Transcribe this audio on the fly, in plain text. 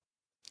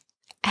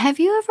Have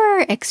you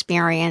ever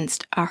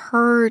experienced a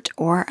hurt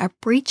or a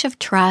breach of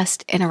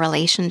trust in a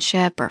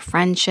relationship or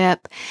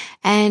friendship,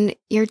 and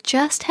you're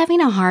just having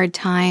a hard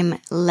time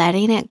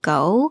letting it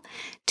go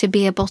to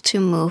be able to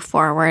move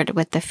forward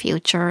with the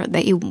future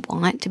that you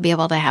want to be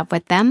able to have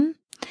with them?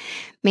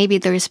 Maybe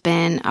there's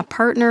been a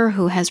partner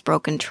who has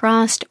broken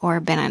trust or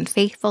been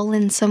unfaithful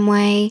in some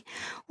way,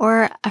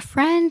 or a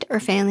friend or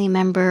family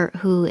member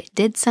who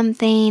did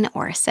something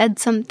or said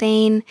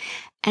something,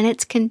 and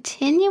it's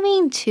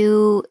continuing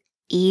to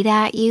eat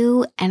at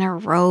you and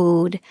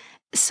erode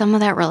some of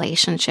that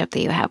relationship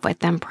that you have with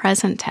them,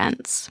 present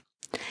tense.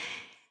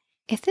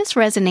 If this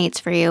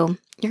resonates for you,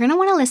 you're going to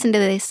want to listen to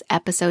this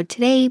episode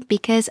today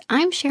because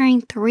I'm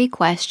sharing 3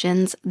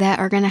 questions that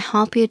are going to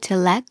help you to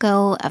let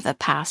go of the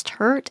past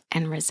hurt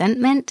and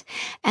resentment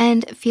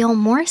and feel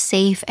more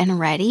safe and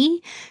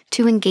ready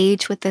to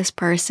engage with this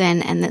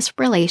person and this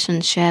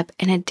relationship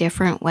in a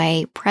different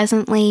way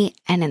presently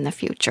and in the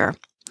future.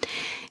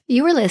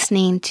 You are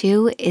listening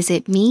to Is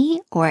It Me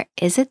or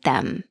Is It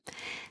Them?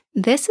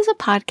 This is a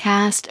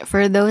podcast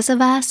for those of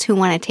us who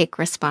want to take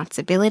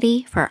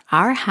responsibility for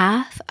our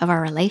half of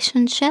our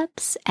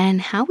relationships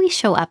and how we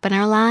show up in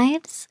our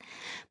lives,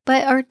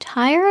 but are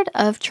tired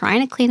of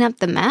trying to clean up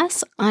the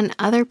mess on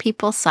other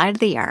people's side of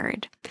the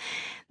yard.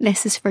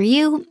 This is for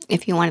you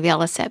if you want to be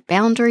able to set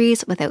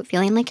boundaries without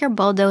feeling like you're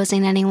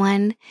bulldozing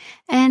anyone,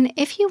 and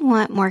if you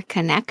want more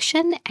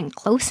connection and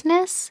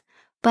closeness,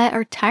 but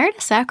are tired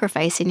of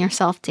sacrificing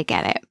yourself to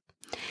get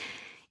it.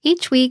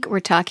 Each week,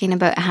 we're talking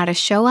about how to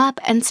show up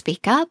and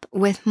speak up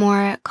with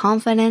more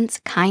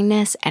confidence,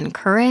 kindness, and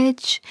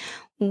courage,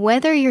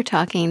 whether you're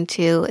talking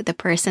to the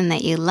person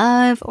that you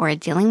love or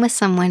dealing with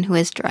someone who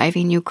is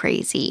driving you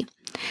crazy.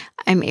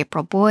 I'm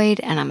April Boyd,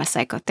 and I'm a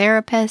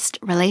psychotherapist,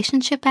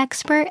 relationship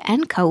expert,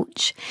 and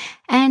coach.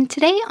 And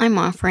today, I'm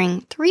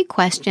offering 3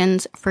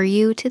 questions for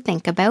you to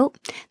think about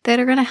that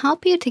are going to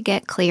help you to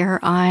get clear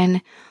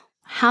on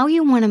how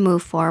you want to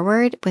move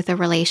forward with a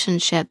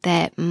relationship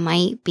that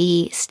might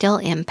be still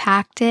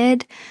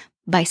impacted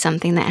by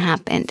something that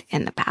happened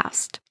in the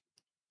past.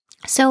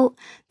 So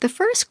the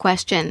first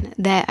question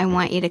that I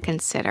want you to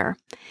consider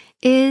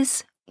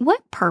is,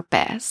 what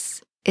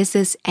purpose is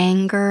this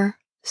anger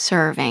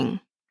serving?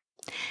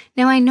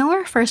 Now, I know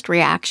our first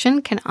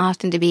reaction can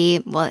often to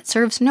be, well, it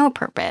serves no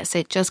purpose.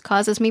 It just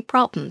causes me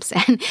problems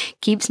and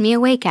keeps me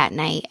awake at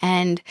night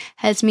and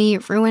has me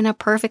ruin a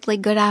perfectly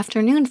good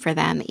afternoon for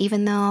them,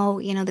 even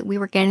though, that we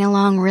were getting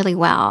along really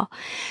well.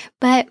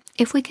 But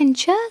if we can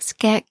just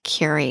get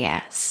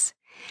curious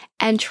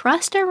and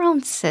trust our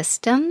own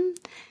system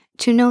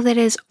to know that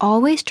it is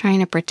always trying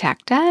to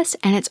protect us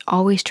and it's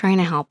always trying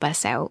to help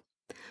us out.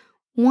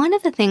 One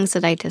of the things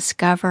that I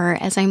discover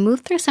as I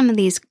move through some of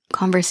these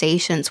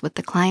conversations with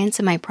the clients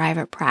in my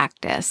private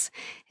practice,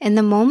 in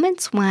the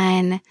moments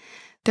when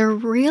they're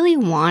really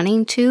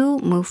wanting to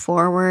move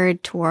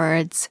forward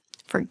towards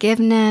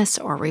forgiveness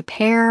or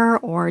repair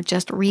or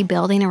just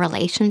rebuilding a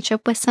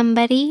relationship with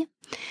somebody,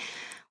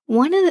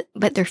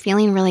 but they're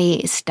feeling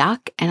really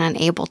stuck and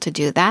unable to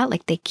do that,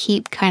 like they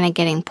keep kind of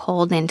getting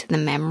pulled into the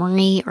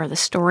memory or the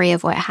story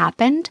of what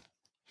happened.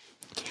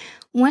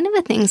 One of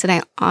the things that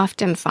I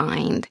often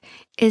find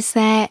is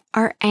that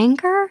our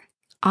anger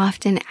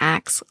often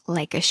acts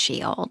like a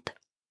shield.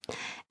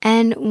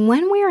 And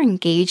when we're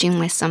engaging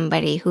with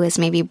somebody who has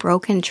maybe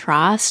broken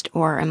trust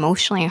or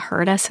emotionally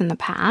hurt us in the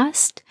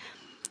past,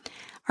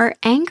 our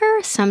anger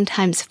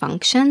sometimes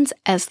functions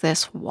as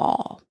this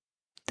wall.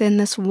 Then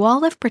this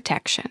wall of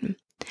protection,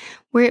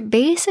 where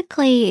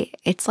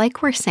it's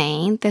like we're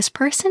saying, this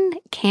person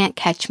can't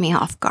catch me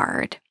off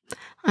guard.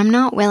 I'm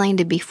not willing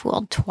to be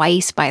fooled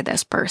twice by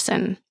this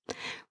person,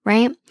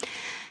 right?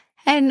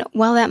 And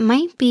while that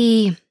might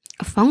be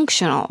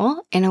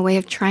functional in a way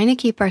of trying to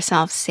keep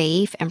ourselves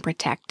safe and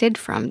protected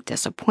from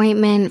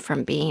disappointment,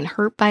 from being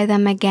hurt by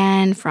them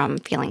again, from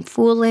feeling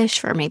foolish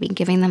for maybe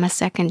giving them a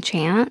second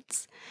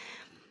chance,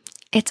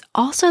 it's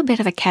also a bit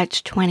of a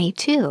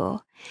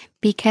catch-22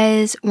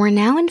 because we're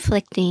now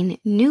inflicting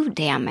new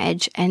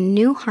damage and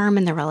new harm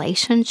in the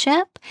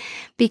relationship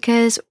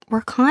because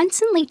we're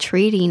constantly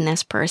treating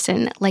this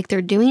person like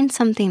they're doing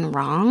something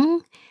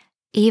wrong,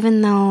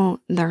 even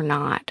though they're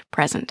not,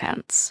 present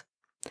tense.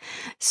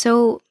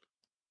 So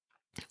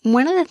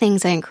one of the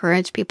things I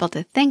encourage people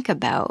to think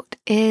about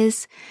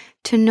is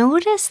to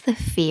notice the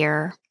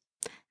fear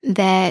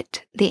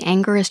that the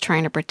anger is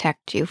trying to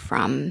protect you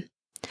from.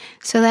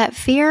 So that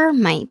fear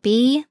might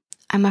be,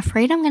 I'm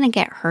afraid I'm going to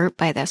get hurt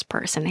by this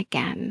person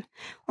again,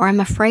 or I'm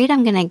afraid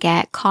I'm going to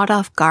get caught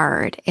off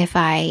guard if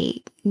I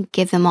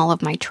give them all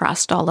of my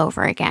trust all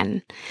over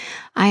again.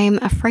 I'm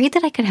afraid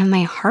that I could have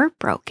my heart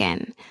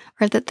broken,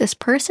 or that this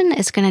person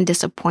is going to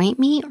disappoint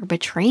me or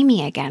betray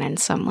me again in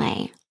some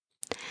way.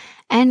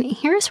 And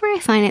here's where I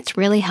find it's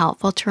really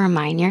helpful to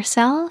remind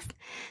yourself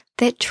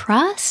that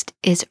trust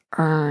is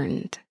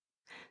earned.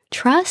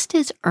 Trust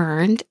is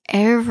earned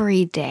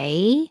every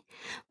day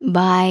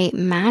by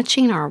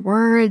matching our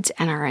words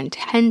and our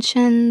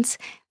intentions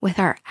with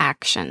our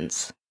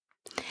actions.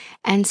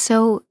 And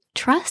so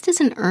trust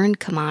is an earned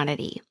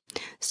commodity.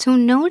 So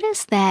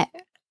notice that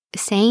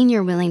saying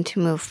you're willing to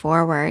move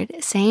forward,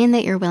 saying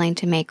that you're willing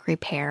to make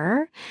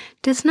repair,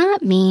 does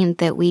not mean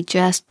that we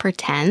just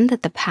pretend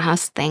that the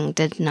past thing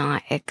did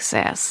not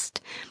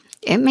exist.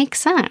 It makes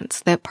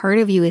sense that part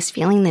of you is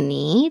feeling the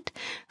need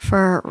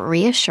for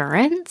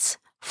reassurance,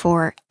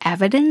 for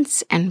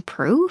evidence and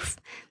proof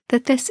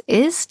that this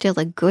is still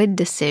a good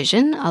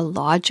decision, a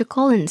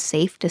logical and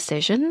safe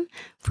decision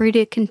for you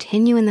to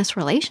continue in this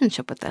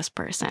relationship with this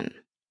person.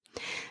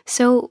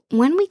 So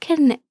when we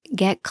can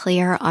get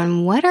clear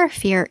on what our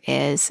fear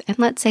is, and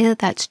let's say that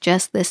that's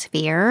just this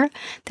fear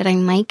that I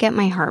might get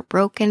my heart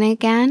broken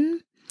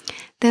again,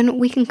 then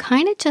we can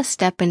kind of just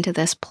step into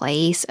this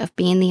place of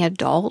being the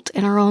adult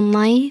in our own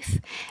life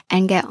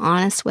and get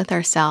honest with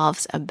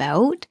ourselves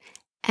about,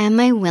 am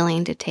I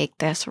willing to take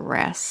this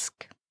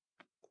risk?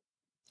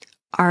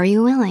 Are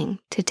you willing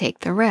to take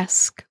the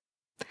risk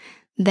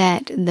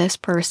that this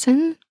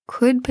person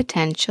could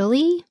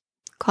potentially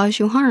cause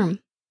you harm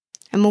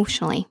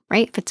emotionally,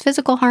 right? If it's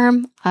physical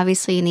harm,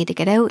 obviously you need to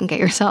get out and get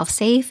yourself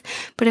safe.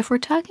 But if we're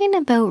talking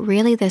about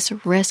really this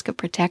risk of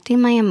protecting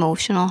my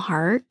emotional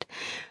heart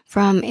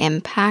from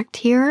impact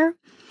here,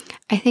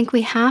 I think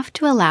we have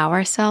to allow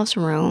ourselves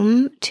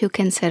room to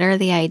consider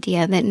the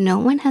idea that no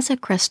one has a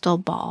crystal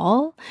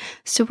ball.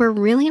 So we're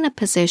really in a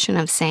position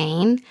of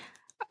saying,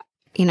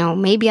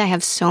 maybe I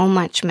have so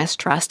much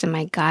mistrust in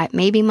my gut.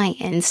 Maybe my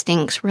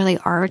instincts really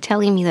are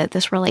telling me that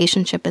this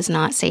relationship is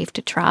not safe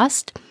to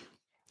trust.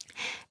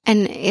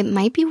 And it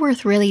might be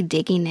worth really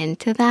digging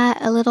into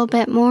that a little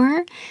bit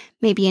more.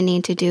 Maybe you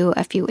need to do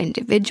a few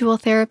individual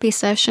therapy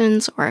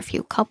sessions or a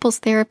few couples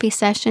therapy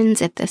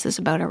sessions if this is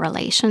about a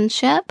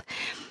relationship.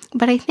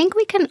 But I think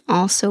we can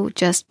also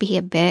just be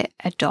a bit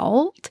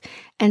adult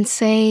and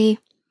say,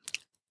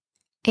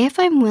 if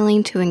I'm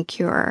willing to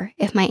incur,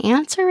 if my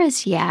answer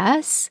is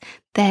yes,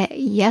 that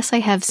yes, I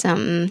have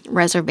some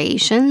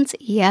reservations,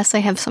 yes, I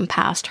have some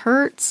past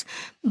hurts,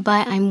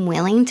 but I'm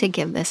willing to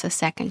give this a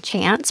second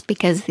chance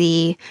because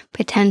the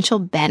potential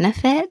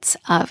benefits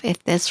of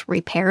if this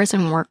repairs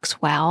and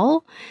works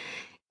well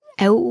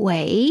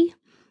outweigh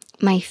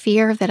my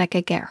fear that I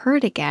could get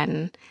hurt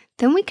again,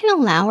 then we can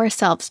allow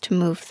ourselves to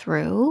move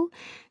through,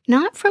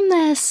 not from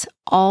this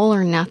all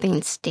or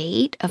nothing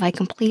state of I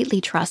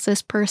completely trust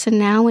this person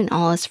now and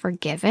all is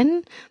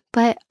forgiven,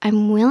 but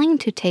I'm willing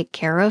to take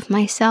care of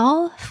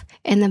myself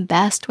in the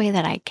best way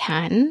that I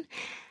can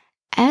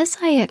as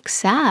I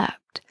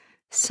accept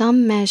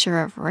some measure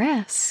of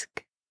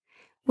risk,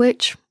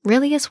 which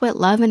really is what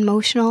love and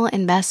emotional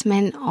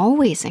investment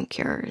always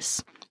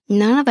incurs.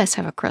 None of us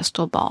have a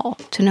crystal ball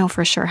to know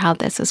for sure how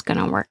this is going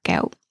to work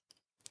out.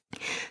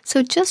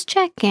 So just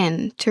check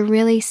in to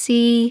really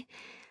see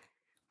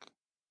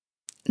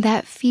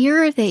that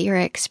fear that you're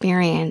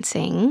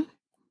experiencing,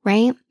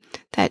 right?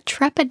 That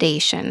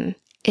trepidation.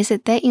 Is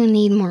it that you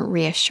need more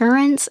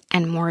reassurance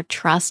and more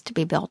trust to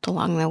be built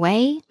along the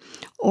way?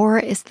 Or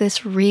is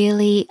this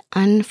really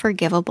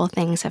unforgivable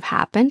things have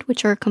happened,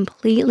 which are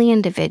completely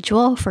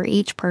individual for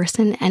each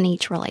person and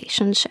each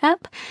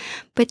relationship?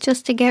 But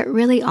just to get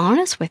really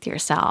honest with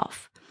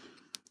yourself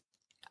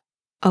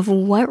of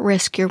what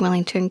risk you're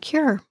willing to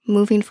incur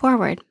moving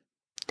forward.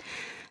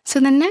 So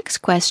the next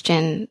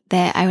question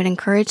that I would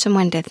encourage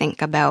someone to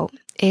think about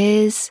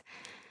is,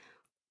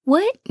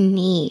 what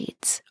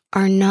needs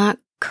are not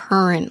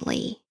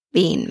currently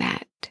being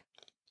met?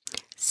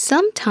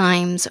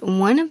 Sometimes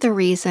one of the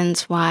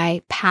reasons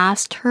why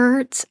past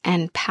hurts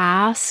and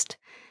past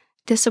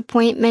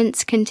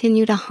disappointments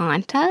continue to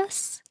haunt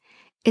us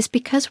is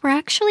because we're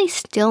actually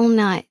still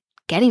not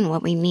getting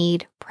what we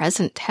need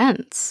present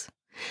tense.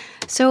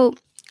 So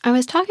I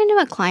was talking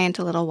to a client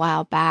a little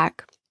while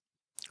back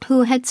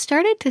who had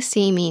started to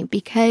see me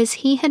because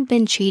he had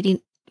been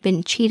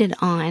cheated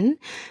on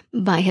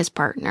by his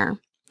partner.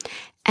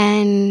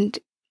 And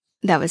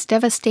that was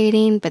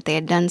devastating, but they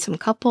had done some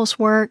couples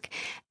work,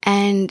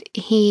 and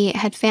he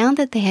had found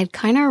that they had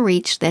kind of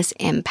reached this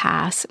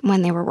impasse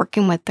when they were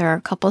working with their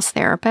couples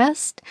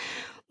therapist,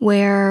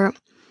 where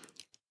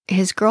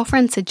his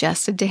girlfriend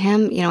suggested to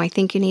him, I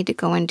think you need to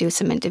go and do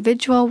some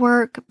individual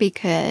work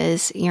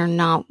because you're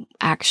not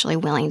actually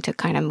willing to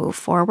kind of move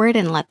forward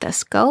and let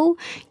this go.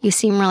 You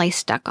seem really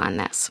stuck on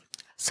this.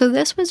 So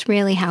this was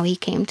really how he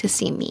came to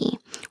see me,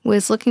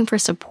 was looking for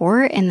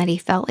support and that he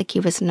felt like he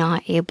was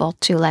not able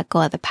to let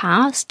go of the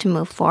past to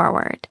move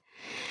forward.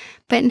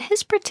 But in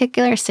his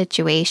particular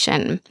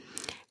situation,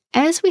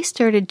 as we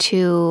started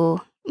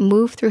to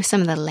move through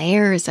some of the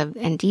layers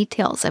and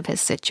details of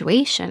his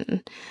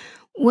situation,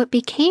 what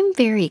became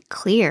very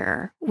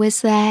clear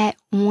was that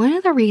one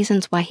of the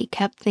reasons why he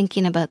kept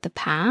thinking about the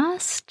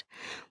past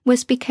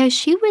was because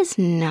she was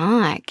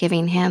not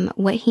giving him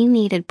what he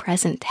needed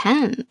present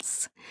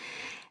tense.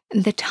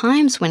 The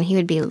times when he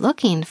would be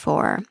looking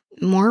for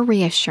more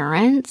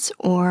reassurance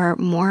or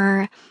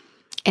more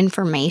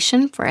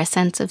information for a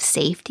sense of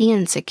safety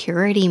and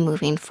security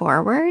moving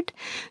forward,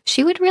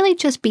 she would really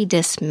just be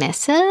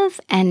dismissive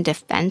and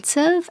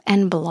defensive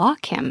and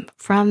block him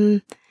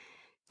from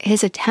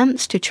his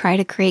attempts to try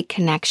to create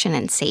connection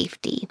and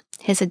safety,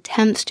 his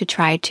attempts to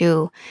try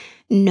to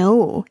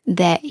know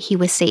that he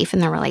was safe in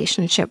the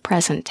relationship,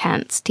 present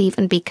tense, to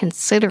even be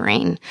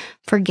considering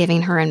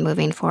forgiving her and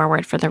moving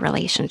forward for the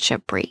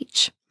relationship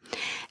breach.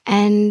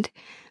 And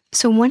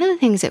so one of the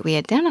things that we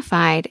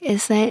identified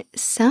is that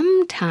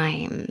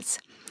sometimes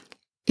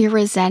your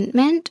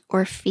resentment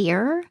or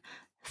fear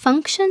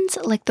functions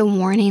like the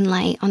warning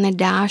light on the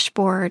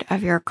dashboard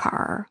of your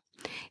car.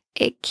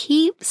 It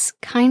keeps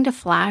kind of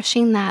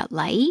flashing that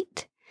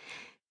light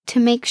to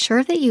make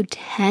sure that you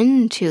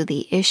tend to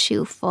the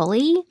issue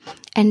fully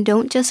and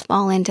don't just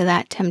fall into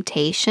that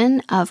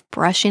temptation of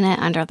brushing it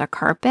under the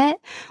carpet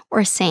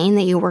or saying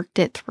that you worked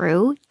it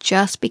through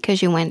just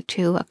because you went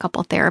to a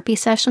couple therapy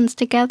sessions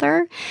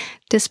together,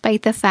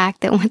 despite the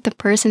fact that what the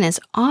person is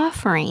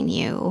offering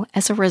you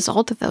as a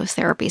result of those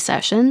therapy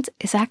sessions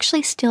is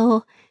actually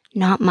still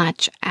not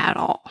much at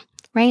all,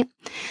 right?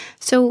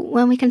 So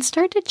when we can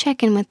start to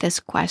check in with this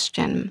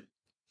question,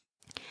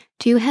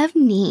 do you have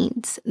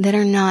needs that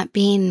are not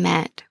being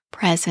met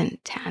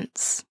present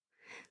tense?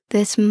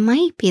 This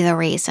might be the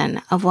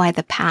reason of why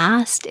the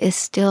past is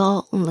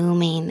still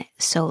looming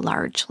so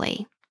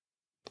largely.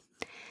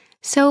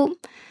 So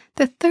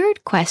the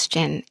third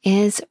question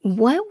is,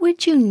 what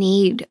would you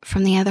need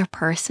from the other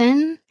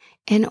person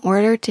in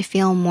order to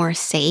feel more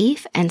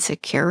safe and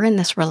secure in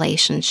this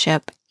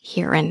relationship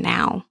here and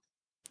now?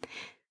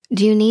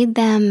 Do you need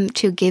them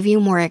to give you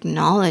more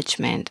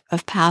acknowledgement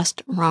of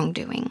past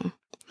wrongdoing?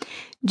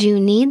 Do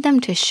you need them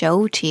to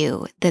show to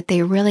you that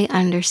they really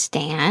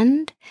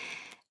understand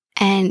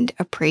and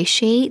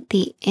appreciate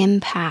the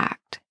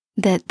impact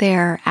that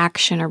their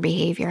action or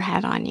behavior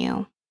had on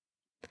you?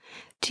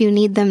 Do you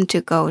need them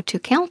to go to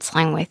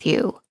counseling with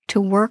you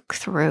to work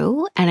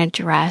through and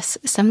address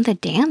some of the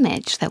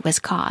damage that was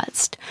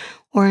caused?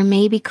 Or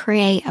maybe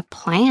create a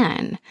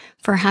plan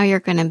for how you're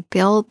going to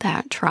build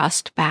that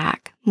trust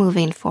back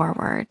moving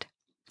forward,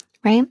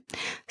 right?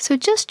 So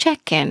just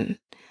check in.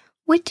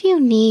 What do you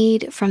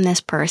need from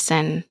this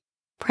person,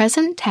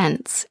 present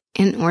tense,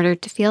 in order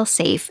to feel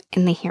safe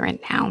in the here and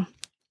now?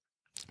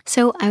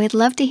 So I would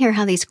love to hear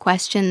how these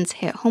questions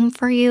hit home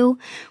for you,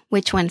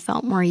 which one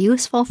felt more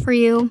useful for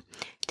you.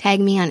 Tag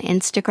me on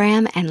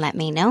Instagram and let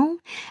me know.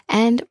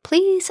 And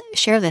please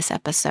share this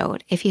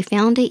episode if you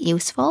found it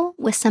useful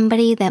with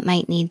somebody that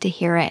might need to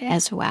hear it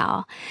as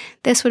well.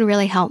 This would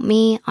really help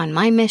me on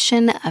my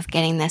mission of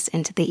getting this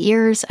into the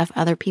ears of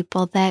other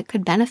people that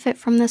could benefit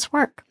from this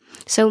work.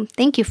 So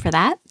thank you for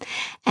that.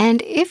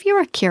 And if you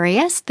are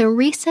curious, the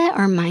Reset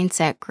Our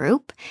Mindset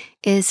group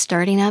is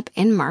starting up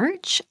in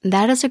March.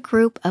 That is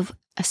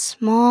a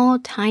small,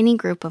 tiny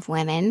group of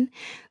women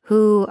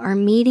who are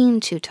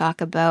meeting to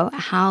talk about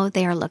how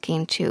they are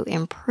looking to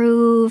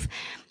improve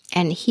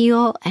and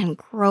heal and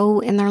grow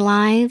in their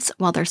lives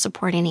while they're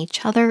supporting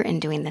each other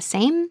and doing the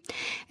same.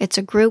 It's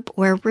a group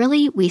where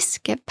really we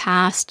skip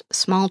past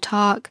small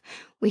talk.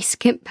 We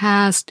skip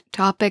past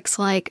topics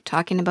like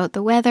talking about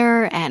the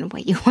weather and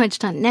what you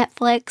watched on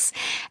Netflix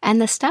and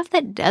the stuff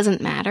that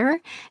doesn't matter,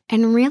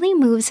 and really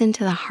moves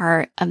into the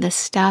heart of the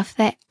stuff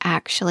that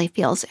actually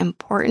feels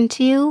important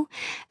to you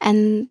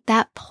and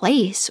that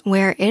place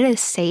where it is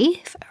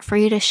safe for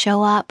you to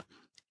show up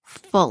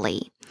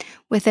fully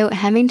without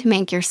having to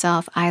make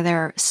yourself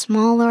either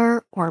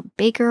smaller or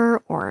bigger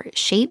or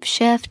shape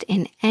shift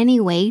in any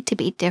way to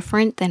be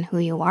different than who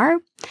you are.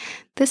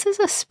 This is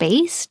a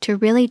space to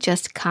really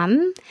just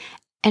come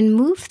and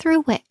move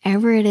through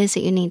whatever it is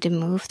that you need to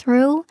move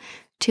through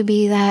to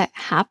be that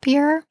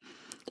happier,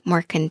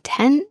 more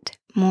content,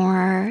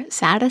 more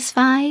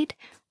satisfied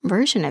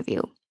version of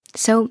you.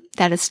 So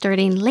that is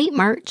starting late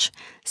March.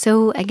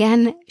 So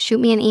again, shoot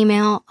me an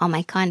email. All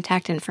my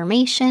contact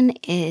information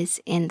is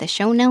in the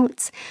show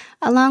notes,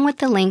 along with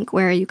the link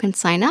where you can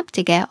sign up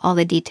to get all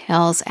the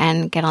details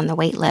and get on the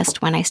wait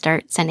list when I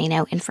start sending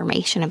out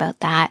information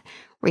about that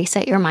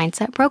Reset Your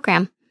Mindset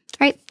program.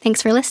 All right,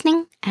 thanks for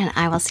listening, and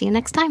I will see you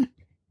next time.